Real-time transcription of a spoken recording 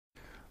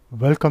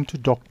Welcome to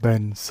Doc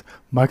Ben's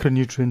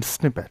Micronutrient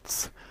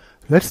Snippets.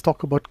 Let's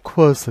talk about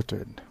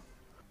quercetin.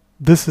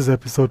 This is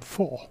episode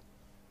 4.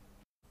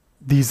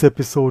 These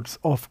episodes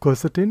of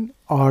quercetin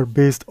are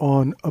based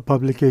on a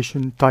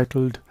publication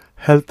titled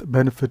Health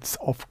Benefits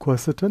of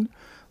Quercetin.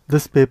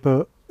 This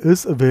paper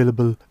is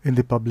available in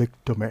the public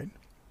domain.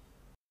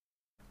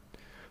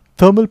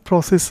 Thermal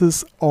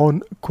processes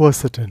on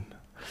quercetin.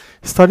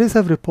 Studies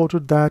have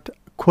reported that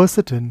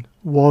quercetin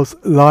was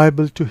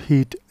liable to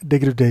heat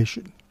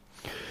degradation.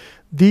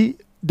 The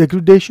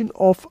degradation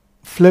of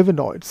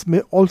flavonoids may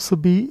also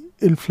be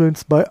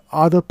influenced by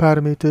other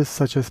parameters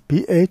such as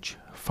pH,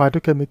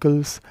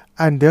 phytochemicals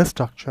and their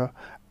structure,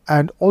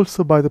 and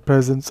also by the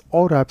presence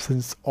or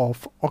absence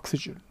of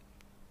oxygen.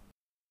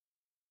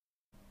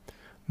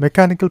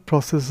 Mechanical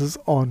processes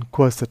on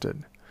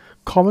quercetin.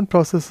 Common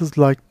processes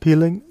like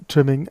peeling,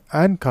 trimming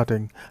and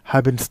cutting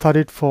have been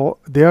studied for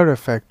their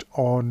effect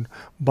on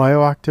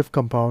bioactive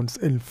compounds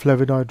in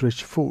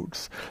flavonoid-rich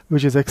foods,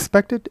 which is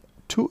expected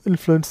to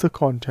influence the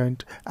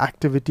content,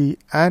 activity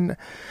and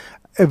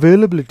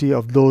availability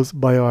of those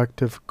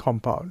bioactive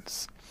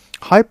compounds.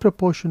 High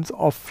proportions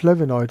of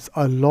flavonoids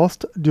are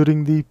lost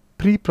during the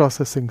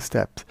pre-processing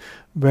steps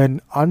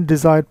when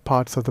undesired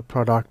parts of the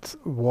products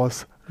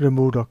was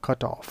removed or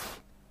cut off.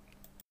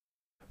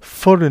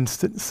 For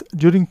instance,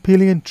 during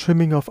peeling and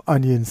trimming of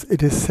onions,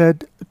 it is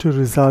said to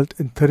result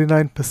in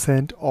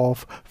 39%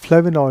 of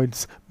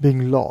flavonoids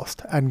being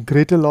lost, and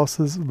greater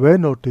losses were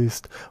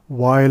noticed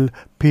while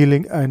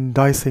peeling and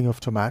dicing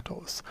of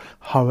tomatoes.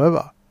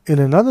 However, in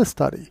another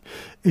study,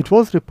 it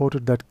was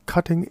reported that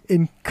cutting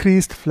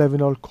increased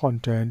flavanol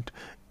content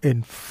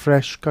in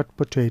fresh cut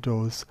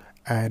potatoes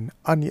and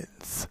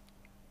onions.